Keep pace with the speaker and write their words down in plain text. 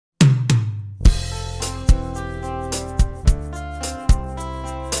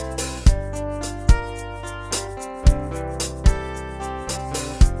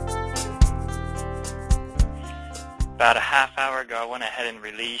About a half hour ago, I went ahead and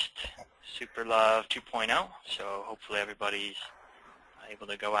released Super LOV 2.0, so hopefully everybody's able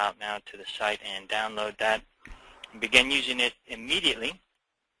to go out now to the site and download that and begin using it immediately.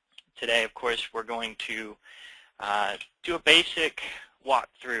 Today, of course, we're going to do a basic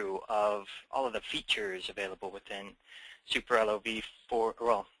walkthrough of all of the features available within Super LOV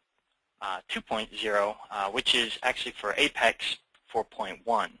 2.0, which is actually for Apex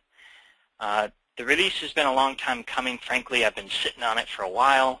 4.1. The release has been a long time coming. Frankly, I've been sitting on it for a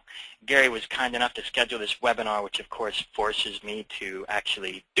while. Gary was kind enough to schedule this webinar, which of course forces me to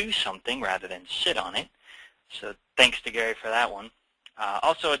actually do something rather than sit on it. So thanks to Gary for that one.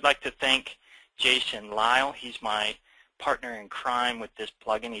 Also, I'd like to thank Jason Lyle. He's my partner in crime with this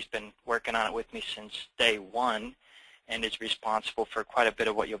plugin. He's been working on it with me since day one and is responsible for quite a bit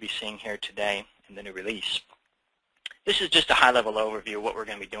of what you'll be seeing here today in the new release. This is just a high-level overview of what we're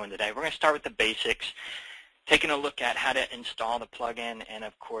going to be doing today. We're going to start with the basics, taking a look at how to install the plugin and,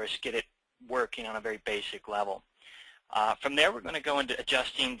 of course, get it working on a very basic level. From there, we're going to go into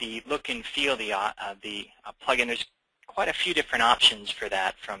adjusting the look and feel of the plugin. There's quite a few different options for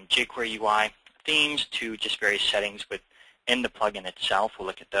that, from jQuery UI themes to just various settings within the plugin itself. We'll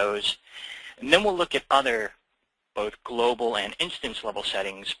look at those. And then we'll look at other both global and instance level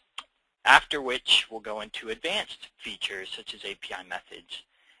settings, after which we'll go into advanced features such as API methods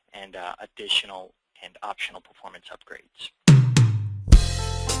and additional and optional performance upgrades.